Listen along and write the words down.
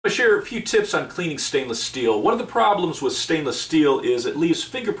to share a few tips on cleaning stainless steel. One of the problems with stainless steel is it leaves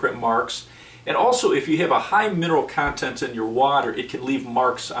fingerprint marks, and also if you have a high mineral content in your water, it can leave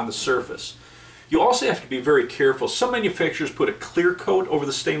marks on the surface. You also have to be very careful. Some manufacturers put a clear coat over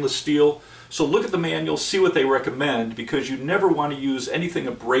the stainless steel, so look at the manual, see what they recommend, because you never want to use anything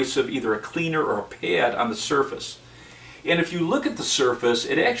abrasive, either a cleaner or a pad, on the surface. And if you look at the surface,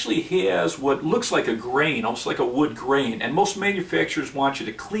 it actually has what looks like a grain, almost like a wood grain, and most manufacturers want you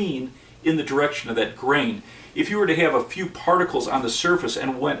to clean in the direction of that grain. If you were to have a few particles on the surface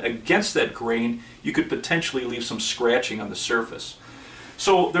and went against that grain, you could potentially leave some scratching on the surface.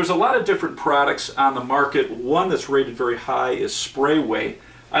 So there's a lot of different products on the market. One that's rated very high is Sprayway.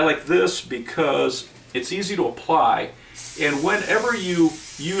 I like this because it's easy to apply, and whenever you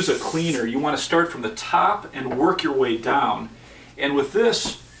use a cleaner, you want to start from the top and work your way down. And with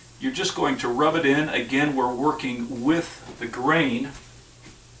this, you're just going to rub it in. Again, we're working with the grain.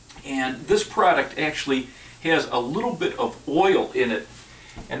 And this product actually has a little bit of oil in it,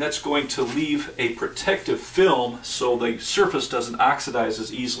 and that's going to leave a protective film so the surface doesn't oxidize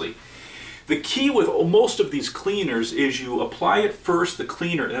as easily. The key with most of these cleaners is you apply it first, the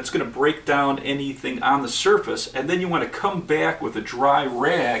cleaner, and that's going to break down anything on the surface, and then you want to come back with a dry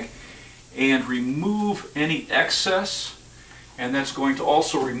rag and remove any excess, and that's going to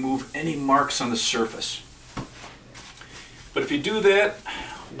also remove any marks on the surface. But if you do that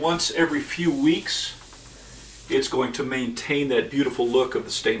once every few weeks, it's going to maintain that beautiful look of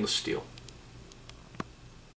the stainless steel.